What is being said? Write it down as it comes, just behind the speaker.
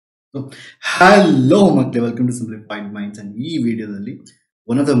So, hello, Makle. Welcome to Simplified Minds. And this video,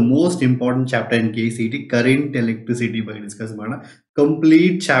 one of the most important chapter in KCET, current electricity, by discuss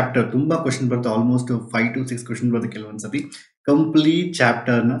complete chapter. Tumba question, but almost 5 to 6 questions, but the complete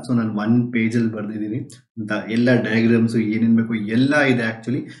chapter. Na so, nan one page the ella diagrams, yella is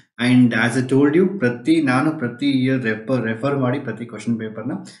actually. And as I told you, prati year refer madi prati question paper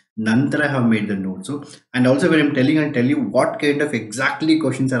na. Nantra have made the notes. So, and also when I'm telling, I'll tell you what kind of exactly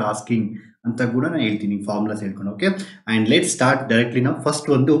questions are asking ಅಂತ ಕೂಡ ನಾನು ಹೇಳ್ತೀನಿ formulas ಹೇಳ್ಕೊಂಡು okay and let start directly ನಾವು first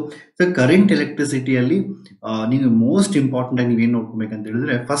ಒಂದು so current ಎಲೆಕ್ಟ್ರಿಸಿಟಿಯಲ್ಲಿ ನೀವು most important ಆಗಿ ನೀವೇನು ನೋಡ್ಕೊಬೇಕಂತ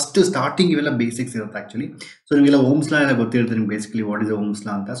ಹೇಳಿದ್ರೆ ಫಸ್ಟ್ ಸ್ಟಾರ್ಟಿಂಗ್ ಇವೆಲ್ಲ ಬೇಸಿಕ್ಸ್ ಇರುತ್ತೆ ಆಕ್ಚುಲಿ ಸೊ ನಿಮಗೆಲ್ಲ ಓಮ್ಸ್ ಲಾ ಎಲ್ಲ ಗೊತ್ತಿರುತ್ತೆ ನಿಮ್ಗೆ basically what is Ohm's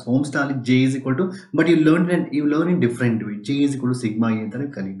law ಅಂತ ಸೊ ಓಮ್ಸ್ ಲಾ ಅಲ್ಲಿ J is equal to but you learn in different way J is equal to sigma E ಅಂತ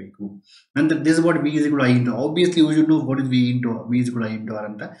ಕಲಿಬೇಕು ನಂತರ this what we is equal I into obviously you should know what is V into V is equal I into R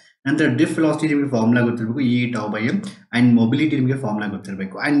ಅಂತ ನಂತರ ಡಿಫ್ velocity ನಿಮಗೆ formula ಗೊತ್ತಿರಬೇಕು E tau by M and mobility ನಿಮಗೆ formula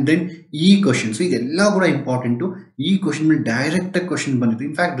ಗೊತ್ತಿರಬೇಕು and then ಈ question so ಇದೆಲ್ಲ ಕೂಡ important ಈ ಕ್ವಶನ್ ಮೇಲೆ ಡೈರೆಕ್ಟ್ ಆಗಿ ಕ್ವಶನ್ ಬಂದಿತ್ತು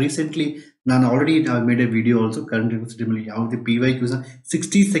ಇನ್ಫ್ಯಾಕ್ಟ್ ರೀಸೆಂಟ್ಲಿ ನಾನು already made A video also current electricity ಮೇಲೆ ಯಾವುದೇ ಪಿ ವೈ ಕ್ಯೂಸ್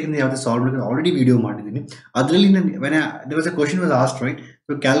 60 ಸೆಕೆಂಡ್ ಯಾವುದೇ ಸಾಲ್ವ್ ಮಾಡೋದು ಆಲ್ರೆಡಿ ವಿಡಿಯೋ ಮಾಡಿದ್ದೀನಿ ಅದರಲ್ಲಿ ನಾನು there was a question was asked right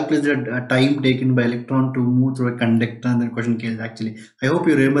so calculate the time taken by electron to move through a conductor and the question came actually I hope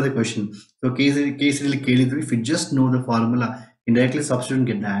you remember the question so case really ಕೇಳಿದ್ರು if you just know the formula indirectly substitute and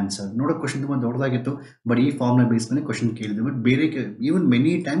get the answer ನೋಡೋ question ತುಂಬಾ ದೊಡ್ಡದಾಗಿತ್ತು but ಈ formula base ಮೇಲೆ question ಕೇಳಿದ್ರು but ಬೇರೆ even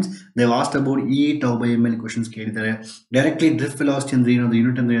many times they asked about E tau by M L questions ಕೇಳಿದ್ದಾರೆ directly drift velocity ಅಂದ್ರೆ ಏನೋ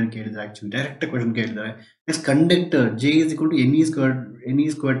unit ಅಂದ್ರೆ ಏನು ಕೇಳಿದ್ದಾರೆ ಆಕ್ಚುಲಿ ಡೈರೆಕ್ಟ್ ಕ್ವಶನ್ ಕೇಳಿದ್ದಾರೆ next conductor J is equal to N E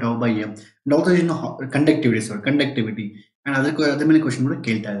square tau by M and also conductivity and ಅದ್ರ ಮೇಲೆ question ಕೂಡ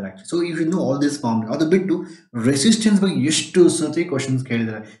ಕೇಳ್ತಾ ಇದ್ದಾರೆ actually so you should know all this formula ಅದು ಬಿಟ್ಟು ರೆಸಿಸ್ಟೆನ್ಸ್ ಬಗ್ಗೆ ಎಷ್ಟು ಸತಿ ಕ್ವಶನ್ಸ್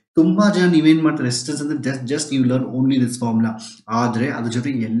ಕೇಳಿದ್ದಾರೆ ತುಂಬಾ ಜನ ನೀವೇನ್ ಮಾಡ್ತಾರೆ ರೆಸಿಸ್ಟೆನ್ಸ್ ಅಂದ್ರೆ just you learn only this formula ಆದ್ರೆ ಅದ್ರ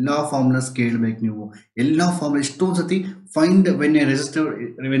ಜೊತೆ ಎಲ್ಲಾ ಫಾರ್ಮುಲಾಸ್ ಕೇಳಬೇಕು ನೀವು ಎಲ್ಲಾ ಫಾರ್ಮುಲಾ ಎಷ್ಟೊಂದು ಸತಿ find when A resistor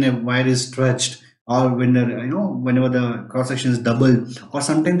when A wire is stretched or whenever the cross section is double or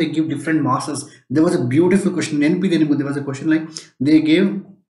sometimes they give different masses there was a beautiful question NP there was a question like they gave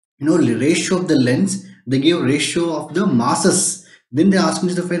ratio of the lengths they gave ratio of the masses then they asked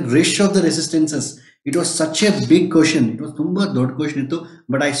me to find ratio of the resistances it was such a big question it was tumba dod question ittu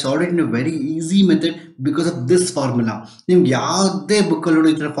but I solved it in a very easy method because of this formula nimge yavade book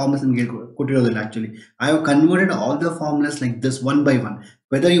allo idra formulas nimge kotirodilla actually I have converted all the formulas like this one by one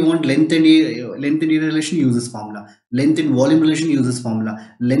whether you want length and area relation use this formula length and volume relation use this formula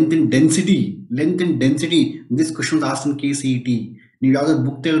length and density this question was asked in KCET ನೀವು ಯಾವ್ದಾದ್ರು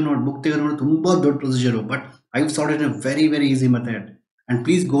book ತೆಗೆದು ತುಂಬಾ ದೊಡ್ಡ procedure but I solve it in a very very easy method and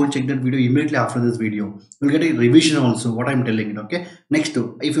please go and check that video immediately after this video you'll get a revision also what I'm telling you okay next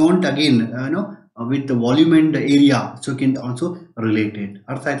if you want again with the volume and the area so you can also relate it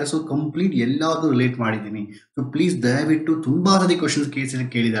ಅರ್ಥ ಆಯ್ತಾ so complete ಎಲ್ಲಾದರೂ relate ಮಾಡಿದ್ದೀನಿ so please ದಯವಿಟ್ಟು ತುಂಬಾ ಸತಿ questions ಕೇಸಲ್ಲಿ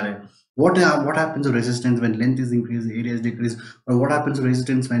ಕೇಳಿದ್ದಾರೆ what happens to resistance when length is increased area is decreased or what happens to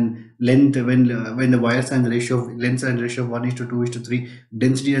resistance when length when the wires and the ratio of length and ratio of 1:2:3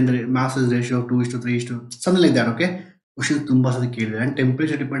 density and the mass is ratio of 2:3 something like that okay question ತುಂಬಾ ಸತಿ ಕೇಳಿದೆ and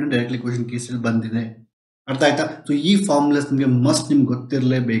temperature dependent directly question ಕೇಸಲ್ಲಿ ಬಂದಿದೆ ಅರ್ಥ ಆಯ್ತಾ so ಈ formulas ನಿಮಗೆ ನಿಮ್ಗೆ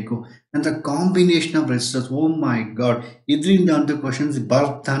ಗೊತ್ತಿರಲೇಬೇಕು ನಂತರ combination of resistors O my god ಇದರಿಂದ ಅಂತ ಕ್ವಶನ್ಸ್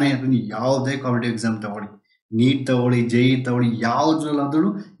ಬರ್ತಾನೆ ಯಾವುದೇ ಕಾಂಪಿಟೇಟಿವ್ ಎಕ್ಸಾಮ್ ತಗೊಳ್ಳಿ ನೀಟ್ ತಗೊಳ್ಳಿ ಜೆ ಇ ತಗೊಳ್ಳಿ ಯಾವ್ದ್ರಲ್ಲಾದ್ರೂ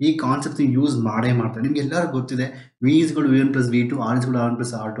ಈ ಕಾನ್ಸೆಪ್ಟ್ ಯೂಸ್ ಮಾಡೇ ಮಾಡ್ತಾರೆ ನಿಮ್ಗೆ ಎಲ್ಲರೂ ಗೊತ್ತಿದೆ ವಿ ಇಸ್ ಗಳು ವಿ1 ಪ್ಲಸ್ ವಿ2 ಆರ್ ಇಸ್ ಗಳು ಆರ್1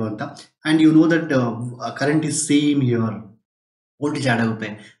 ಪ್ಲಸ್ ಆರ್2 ಅಂತ and you know that current is same here voltage add ಆಗುತ್ತೆ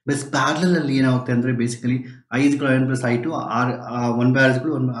ಬಸ್ ಪ್ಯಾರಲಲ್ ಅಲ್ಲಿ ಏನಾಗುತ್ತೆ ಅಂದ್ರೆ basically I is ಐ1 plus I two R 1 by R is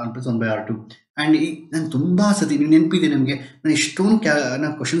R plus 1 by R to and ನಾನು ತುಂಬಾ ಸತಿ ನೀವು ನೆನಪಿದೆ ನಮಗೆ ನಾನು ಇಷ್ಟೊಂದು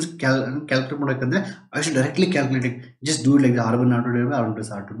questions calculate ಮಾಡೋಕಂದ್ರೆ I should directly calculate just do like R one R two divided by R one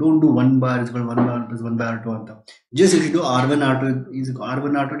 plus R two don't do 1 by R is 1 by R plus 1 by R two ಅಂತ just you should do R one R two is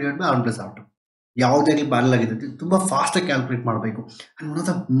R one R two divided by R one plus R two ಯಾವುದೇ parallel ಆಗಿದೆ ತುಂಬ ಫಾಸ್ಟಾಗಿ calculate ಮಾಡಬೇಕು and one of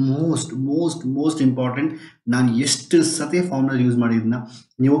the most important ನಾನು ಎಷ್ಟು ಸತಿ formula use ಮಾಡಿದ್ನ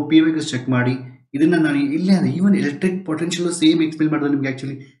ನೀವು ಪಿ ವಿ ಚೆಕ್ ಮಾಡಿ ಇದನ್ನ ನಾನು ಇಲ್ಲೇ ಅಂದರೆ even electric potential same explain ಮಾಡಿದ್ರೆ ನಿಮಗೆ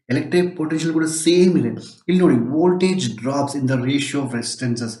ಆ್ಯಕ್ಚುಲಿ ಎಲೆಕ್ಟ್ರಿಕ್ ಪೊಟೆನ್ಷಿಯಲ್ ಕೂಡ ಸೇಮ್ ಇದೆ ಇಲ್ಲಿ ನೋಡಿ voltage drops in the ratio of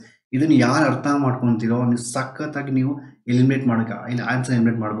resistances ಇದನ್ನು ಯಾರು ಅರ್ಥ ಮಾಡ್ಕೊತೀರೋ ನೀವು ಸಖತ್ತಾಗಿ ನೀವು ಎಲಿಮಿನೇಟ್ ಮಾಡೋಕೆ ಇಲ್ಲಿ ಆನ್ಸರ್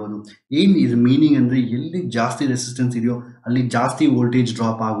ಎಲಿಮಿನೇಟ್ ಮಾಡ್ಬೋದು ಏನು ಇದು ಮೀನಿಂಗ್ ಅಂದರೆ ಎಲ್ಲಿ ಜಾಸ್ತಿ ರೆಸಿಸ್ಟೆನ್ಸ್ ಇದೆಯೋ ಅಲ್ಲಿ ಜಾಸ್ತಿ ವೋಲ್ಟೇಜ್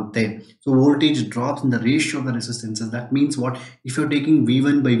ಡ್ರಾಪ್ ಆಗುತ್ತೆ so voltage drops in the ratio of the resistances that means what if you taking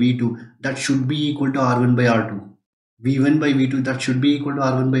V1 by V2 that should be equal to R1 by R2 V1 by V2 that should be equal to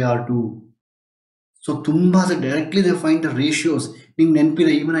R1 by R2 so ತುಂಬಾ directly they find the ratios ನಿಮ್ಗೆ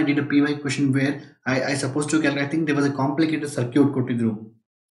ನೆನಪಿದೆ even I did a PY question where I supposed to calculate I think there was a complicated circuit ಕೊಟ್ಟಿದ್ರು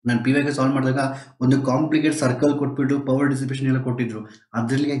ನಾನು P ವೈಗೆ solve ಮಾಡಿದಾಗ ಒಂದು complicate circle ಕೊಟ್ಬಿಟ್ಟು power dissipation ಎಲ್ಲ ಕೊಟ್ಟಿದ್ರು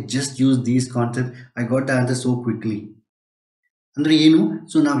ಅದರಲ್ಲಿ I just use these concept I got the answer so quickly ಅಂದ್ರೆ ಏನು?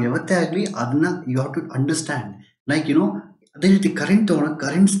 ಸೊ ನಾವು ಯಾವತ್ತೇ ಆಗಲಿ ಅದನ್ನ you have to understand. Like ಅದೇ ರೀತಿ ಕರೆಂಟ್ ತಗೋಣ,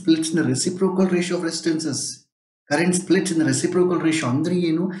 current splits in reciprocal ratio of resistances. Current splits in reciprocal ratio ಅಂದ್ರೆ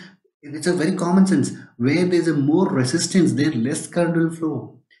ಏನು? It's a very common sense. Wear there is a more resistance there less current will flow.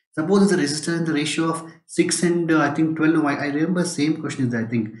 Suppose it's a resistor in the ratio of 6 and I think 12 ohm. I remember same question is there, I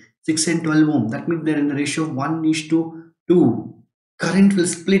think 6 and 12 ohm. That means they're in the ratio of 1 is to 2. Current will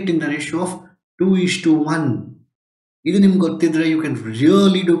split in the ratio of 2 is to 1. ಇದು ನಿಮ್ಗೆ ಗೊತ್ತಿದ್ರೆ you can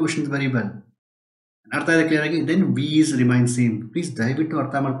really do questions very well. ಅರ್ಥ ಇದೆ clear ಆಗಿ? Then we is remain same. Please ದಯವಿಟ್ಟು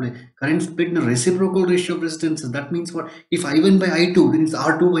ಅರ್ಥ ಮಾಡ್ಕೊಳ್ಳಿ. Current split ನ reciprocal ratio of resistance. That means what? If I1 by I2 then it's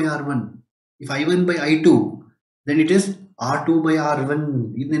R2 by R1. If I1 by I2 then it is R2 by R1.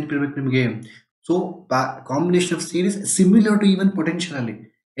 ಇದು ನೆನಪಿರ್ಬೇಕು ನಿಮಗೆ. So combination of series similar to even potential.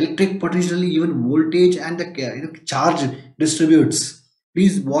 Electric potential even voltage and the charge distributes.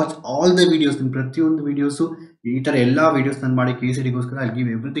 Please watch all the videos. ನಿಮ್ಮ ಪ್ರತಿಯೊಂದು videos ಈ ಥರ ಎಲ್ಲ videos ನಾನು ಮಾಡಿ KCET-ಗೋಸ್ಕರ I give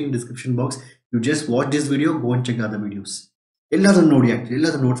everything description box. You just watch this video, go and check are the videos. ಎಲ್ಲಾದ್ರೂ ನೋಡಿ, actually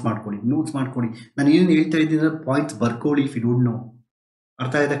ಎಲ್ಲಾದ್ರೂ ನೋಟ್ಸ್ ಮಾಡ್ಕೊಳ್ಳಿ. ನಾನು ಏನು ಹೇಳ್ತಾ ಇದ್ದೀನಿ ಪಾಯಿಂಟ್ಸ್ ಬರ್ಕೊಳ್ಳಿ ಇಫ್ ಯು ಡೋಂಟ್ ನೋ.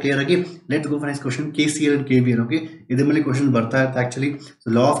 ಅರ್ಥ ಆಯ್ತಾ ಕ್ಲಿಯರ್ ಆಗಿ? Let's go for next question. KCL and KVL. Okay, ಇದ್ರ ಮೇಲೆ ಕ್ವಶನ್ ಬರ್ತಾ ಇರುತ್ತೆ actually. So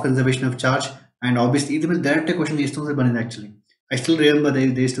law of conservation of charge and obviously ಇದ್ರ ಮೇಲೆ ಡೈರೆಕ್ಟ್ ಕ್ವಶನ್ ಎಷ್ಟೊಂದು ಬಂದಿದೆ actually. I still remember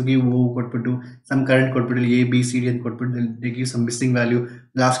they used to give ಕೊಟ್ಬಿಟ್ಟು some current ಕೊಟ್ಬಿಟ್ಟು A B C D ಅಂತ ಕೊಟ್ಬಿಟ್ಟು they give some missing value.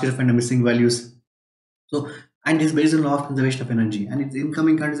 Last year find the missing values. So and it's based on law of conservation of energy and its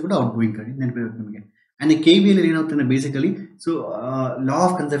incoming current is outgoing current. ನಿಮಗೆ and the KVL ಏನಾಗುತ್ತೆ basically, so law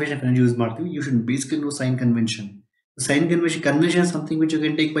of conservation of energy use ಮಾಡ್ತೀವಿ. You should basically know sign convention. Sign convention is something which you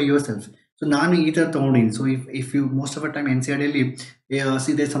can take by yourself. So ನಾನು ಈ ತರ ತಗೊಂಡಿದ್ದೀನಿ. So if you most of the time NCERT ಅಲ್ಲಿ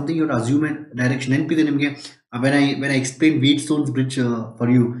see there's something you have to assume a direction. ನೆನಪಿದೆ ನಿಮಗೆ when I explained Wheatstone's bridge for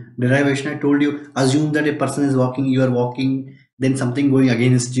you derivation, I told you assume that a person is walking, you are walking, then something going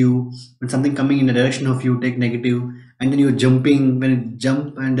against you, when something coming in the direction of you, take negative, and then you're jumping. When you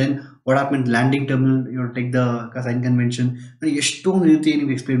jump and then what happened, landing terminal, you take the sign convention. ಎಷ್ಟೊಂದು ರೀತಿ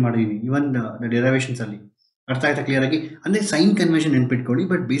ನಿಮ್ಗೆ explain ಮಾಡಿದ್ದೀನಿ ಇವನ್ the derivations ಅಲ್ಲಿ. ಅರ್ಥ ಆಯ್ತಾ clear ಆಗಿ? ಅಂದ್ರೆ sign convention ನೆನ್ಪಿಟ್ಕೊಳ್ಳಿ.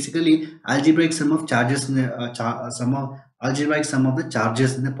 But basically algebraic sum of charges algebraic sum of the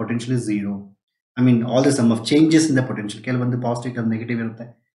charges in the potential is 0. I mean all the sum of changes in the potential, ಕೆಲವೊಂದು positive ಕೆಲವು negative ಇರುತ್ತೆ.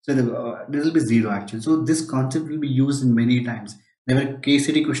 So this will be 0 actually. So this concept will be used in many times. There were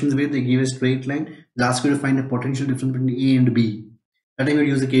KCET questions where they give a straight line, they'll ask you to find the potential difference between A and B. That time you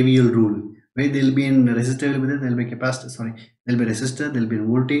use the KVL rule, where there'll be a resistor, there'll be a capacitor, there'll be a resistor, there'll be a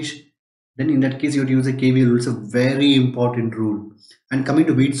voltage. Then in that case you have to use a KVL rule. It's a very important rule. And coming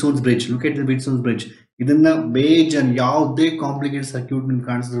to Wheatstone's bridge, look at the Wheatstone's bridge. ಇದನ್ನ beige and ಯಾವುದೇ complicated circuit ನಿಮ್ಗೆ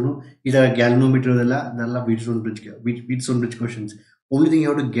ಕಾಣಿಸಿದ್ರು ಇದರ galvanometer ಅದೆಲ್ಲ Wheatstone bridge questions. Only thing you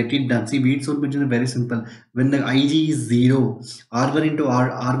have to get it done. See, Wheatstone bridge is very simple. When the IG is 0, R1 into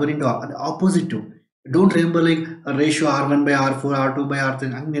R1 into R, opposite to. Don't remember like a ratio R1 by R4, R2 by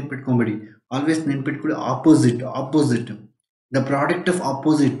R3. ಹಂಗೆ ನೆನ್ಪಿಟ್ಕೊಂಬೇಡಿ. Always ನೆನ್ಪಿಟ್ಕೊಳ್ಳಿ opposite. The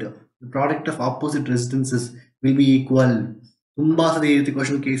product of opposite resistances will be equal. ತುಂಬಾ ಸರಿ ಈ ರೀತಿ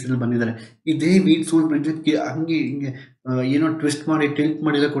question ಕೇಸಲ್ಲಿ ಬಂದಿದ್ದಾರೆ. ಇದೇ Wheatstone bridge ಹಂಗೆ ಹಿಂಗೆ ಏನೋ ಟ್ವಿಸ್ಟ್ ಮಾಡಿ ಟಿಲ್ಟ್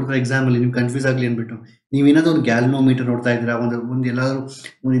ಮಾಡಿ ಎಲ್ಲ ಕೊಡ್ತಾರೆ ಎಕ್ಸಾಮ್ ಅಲ್ಲಿ, ನೀವು ಕನ್ಫ್ಯೂಸ್ ಆಗಲಿ ಅಂದ್ಬಿಟ್ಟು. ನೀವೇನಾದ್ರು ಒಂದು ಗ್ಯಾಲ್ನೋಮೀಟರ್ ನೋಡ್ತಾ ಇದ್ದೀರಾ, ಒಂದು ಎಲ್ಲಾದ್ರೂ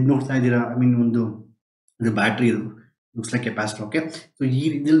ಒಂದು ಇದು ನೋಡ್ತಾ ಇದ್ದೀರಾ, ಐ ಮೀನ್ ಒಂದು ಬ್ಯಾಟ್ರಿ, ಇದು looks like capacitor. Okay, so ಈ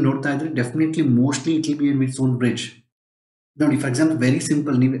ರೀತಿಯಲ್ಲಿ ನೋಡ್ತಾ ಇದ್ರೆ definitely mostly it will be in Wheatstone bridge. ನೋಡಿ ಫಾರ್ ಎಕ್ಸಾಂಪಲ್ ವೆರಿ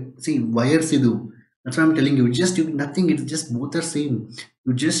ಸಿಂಪಲ್. ನೀವು ಸಿ ವೈರ್ಸ್ ಇದು, that's what I'm telling you. Nothing, it's just both are same.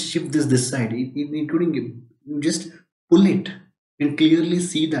 You just shift this side, including you just pull it and clearly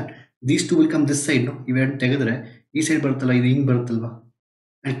see that these two will come this side. No, you have ತೆಗೆದ್ರೆ ಈ side ಬರುತ್ತಲ್ಲ, ಇದು ಹಿಂಗ್ ಬರುತ್ತಲ್ವಾ,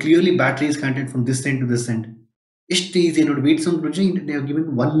 and clearly battery is connected from this end to this end. ಎಷ್ಟು easy ನೋಡಿ. Wheatstone bridge they have given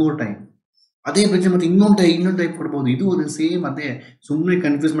one more time. ಅದೇ bridge ಮತ್ತೆ ಇನ್ನೊಂದು ಟೈಪ್ ಕೊಡ್ಬೋದು. ಇದು ಅದು ಸೇಮ್, ಅದೇ ಸುಮ್ಮನೆ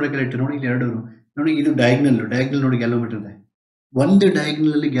ಕನ್ಫ್ಯೂಸ್ ಮಾಡೋಕೆ ಇಟ್ಟು ನೋಡಿ. ಇಲ್ಲಿ ಎರಡು ನೋಡಿ, ಇದು ಡಯಾಗ್ನಲ್ ನೋಡಿ ಗ್ಯಾಲೋಮೀಟರ್ ಇದೆ. ಒಂದು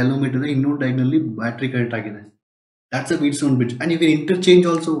ಡಯಾಗ್ನಲ್ ಅಲ್ಲಿ ಗ್ಯಾಲೋಮೀಟರ್ ಇದೆ, ಇನ್ನೊಂದು ಡಯಾಗ್ನಲ್ ಅಲ್ಲಿ ಬ್ಯಾಟ್ರಿ ಕನೆಕ್ಟ್ ಆಗಿದೆ. That's a Wheatstone bridge. And you can interchange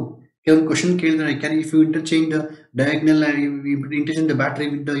also. ಕೆಲವು ಕ್ವಶನ್ ಕೇಳಿದ್ರೆ, if you interchange the diagonal and you interchange the battery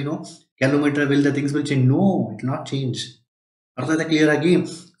with the galvanometer, will the things will change? No, it will not change. ಅರ್ಥ ಆಯ್ತಾ clear ಆಗಿ?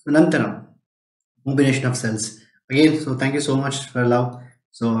 ನಂತರ combination of cells again. So thank you so much for love.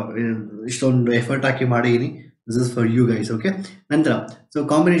 So ಇಷ್ಟೊಂದು effort ಹಾಕಿ ಮಾಡಿದ್ದೀನಿ. This is for you guys. Okay, ನಂತರ so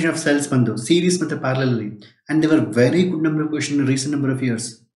combination of cells ಬಂದು series ಮತ್ತೆ parallel ಅಲ್ಲಿ, ಅಂಡ್ ದೇವರ್ very good number of question recent number of years.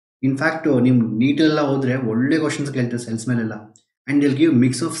 In fact ನಿಮ್ ನೀಟೆಲ್ಲ ಹೋದ್ರೆ ಒಳ್ಳೆ ಕ್ವಶನ್ಸ್ ಕೇಳ್ತಾರೆ ಸೆಲ್ಸ್ ಮೇಲೆಲ್ಲ. And will give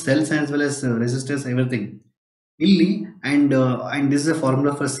mix of cells as well as resistors, everything ಇಲ್ಲಿ. And this is a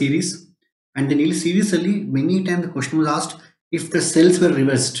formula for series. And then ಇಲ್ಲಿ series ಅಲ್ಲಿ many time the question was asked if the cells were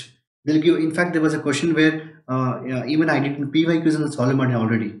reversed. They'll give, in fact there was a question where even I did PYQs and solve money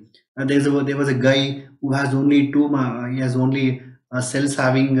already. There was a guy who has only he has only cells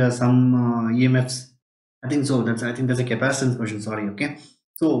having some EMFs. I think so. I think that's a capacitance question. Sorry. Okay.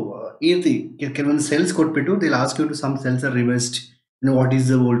 So if the when cells ಕೊಟ್ಬಿಟ್ಟು they'll ask you to some cells are reversed. What is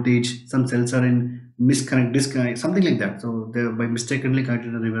the voltage? Some cells are in misconnect, disconnect, something like that. So they're by mistakenly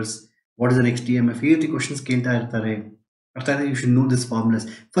connected to reverse. What is the next EMF? ಈ ರೀತಿ questions ಕೇಳ್ತಾ ಇರ್ತಾರೆ. ಅರ್ಥ ಆಯ್ತಾ? You should know this formulas.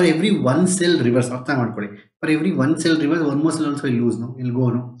 For every one cell reverse, ಅರ್ಥ ಮಾಡ್ಕೊಳ್ಳಿ. For every one cell reverse, one more cell also will lose. No, will go.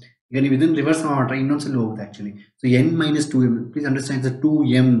 No. ಈಗ ನೀವು ಇದನ್ನು ರಿವರ್ಸ್ ಮಾಡ್ರೆ ಇನ್ನೊಂದು ಸಲ ಹೋಗುತ್ತೆ actually. So n minus 2m. Please understand it's a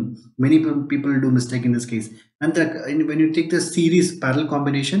 2m. Many people do mistake in this case. And when you take the series parallel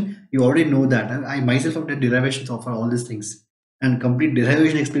combination, you already know that. I myself have done derivations of all these things. And complete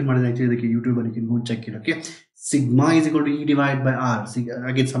derivation explain ಮಾಡಿದ್ರೆ actually like YouTube, and you can go check it. Okay. Sigma is equal to E divided by R.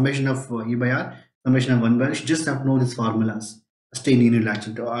 Again, summation of E by R, summation of 1 by R. You just have to know these formulas. ಅಷ್ಟೇ ಇನ್ನೇನಿಲ್ಲ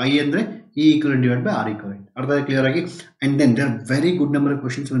actually. I ಅಂದರೆ E equivalent divided by R equivalent. ಅರ್ಥ clear ಆಗಿ. And then there are very good number of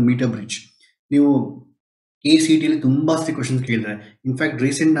questions on meter bridge. ನೀವು KCET ಅಲ್ಲಿ ತುಂಬಾ questions ಕೇಳಿದ್ದಾರೆ. In fact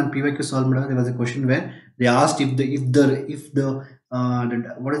recent ನಾನು PYQ ಸಾಲ್ವ್ ಮಾಡಿದಾಗ there was a question where they asked if the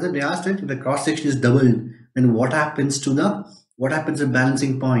what is it, they asked it, if the cross section is doubled, then what happens to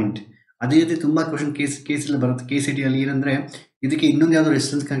balancing point. ಅದೇ ರೀತಿ ತುಂಬಾ question case ಅಲ್ಲಿ ಬರುತ್ತೆ KCET ಅಲ್ಲಿ. ಏನಂದ್ರೆ ಇದಕ್ಕೆ ಇನ್ನೊಂದು ಯಾವ್ದೋ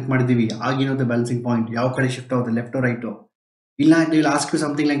ರೆಸಿಸ್ಟೆನ್ಸ್ ಕನೆಕ್ಟ್ ಮಾಡಿದೀವಿ, ಆಗಿರೋದು ಬ್ಯಾಲೆನ್ಸಿಂಗ್ ಪಾಯಿಂಟ್ ಯಾವ ಕಡೆ ಶಿಫ್ಟ್ ಆಗುತ್ತೆ, ಲೆಫ್ಟ್ ರೈಟ್ ಇಲ್ಲ, they will ask you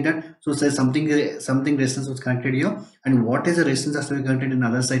something like that. So say something resistance was connected here, and what is the resistance has to be connected in the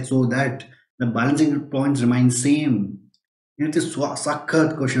other side so that the balancing points remain same. ಇದು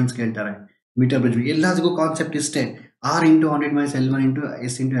ಸಖತ್ questions ಕೇಳ್ತಾರೆ metre bridge. ಎಲ್ಲದಕ್ಕೂ concept ಇಷ್ಟೇ, R into 100 minus L1 into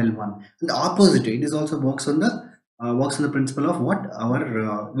S into L1. And the opposite, it is also works on the principle of what our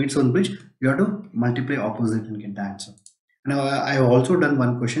Wheatstone bridge. You have to multiply opposite and get the answer. And I have also done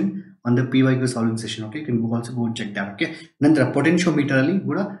one question on the PYQ solving session. Okay, you can also go and check that. Okay, ನಂತರ potentiometer ಅಲ್ಲಿ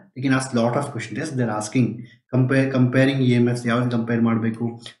ಕೂಡ you can ask lot of questions. Yes, they're asking comparing EMFs ಯಾವ್ದು compare ಮಾಡಬೇಕು,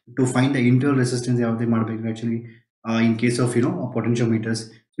 to find the internal resistance ಯಾವ್ದು ಮಾಡಬೇಕು actually in case of potentiometers.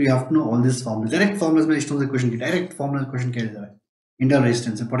 So you have to know all these formulas. Direct formulas ಮೇಲೆ ಇಷ್ಟೊಂದು question, direct formula question ಕೇಳಿದ್ದಾರೆ internal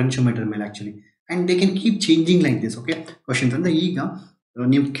resistance potentiometer ಮೇಲೆ actually, and they can keep changing like this. Okay, questions ಅಂದ್ರೆ ಈಗ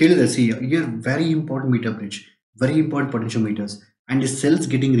ನೀವು ಕೇಳಿದ್ರೆ see here very important meter bridge, very important potentiometers, and the cells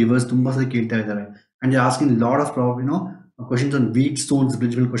getting reversed ತುಂಬಾ ಸಲ ಕೇಳ್ತಾ ಇದ್ದಾರೆ. And they're asking a lot of questions on Wheatstone's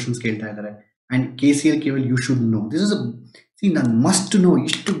bridge ಮೇಲೆ questions ಕೇಳ್ತಾ ಇದ್ದಾರೆ. And KCL ಕೇವಲ you should know. This is a ನಾನು must know,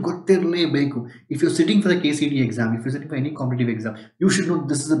 ಇಷ್ಟು ಗೊತ್ತಿರಲೇಬೇಕು. If you're sitting for the KCET exam, if you're sitting for any competitive exam, you should know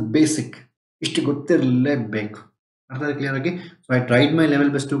this is a basic. ಇಷ್ಟು ಗೊತ್ತಿರಲೇಬೇಕು. ಅರ್ಥ clear ಆಗಿ. So I tried my level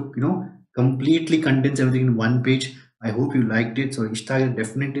best to completely condense everything in one page. I hope you liked it. So ಇಷ್ಟ ಆಗಿದೆ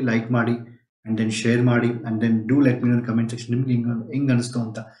definitely like ಮಾಡಿ, and then share ಮಾಡಿ, and then do let me know in the comment section ನಿಮ್ಗೆ ಹೆಂಗ್ ಅನಿಸ್ತು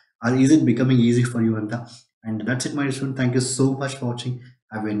ಅಂತ. Is it becoming easy for you ಅಂತ? And that's it my student. Thank you so much for watching.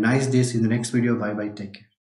 Have a nice day. See you in the next video. Bye bye. Take care.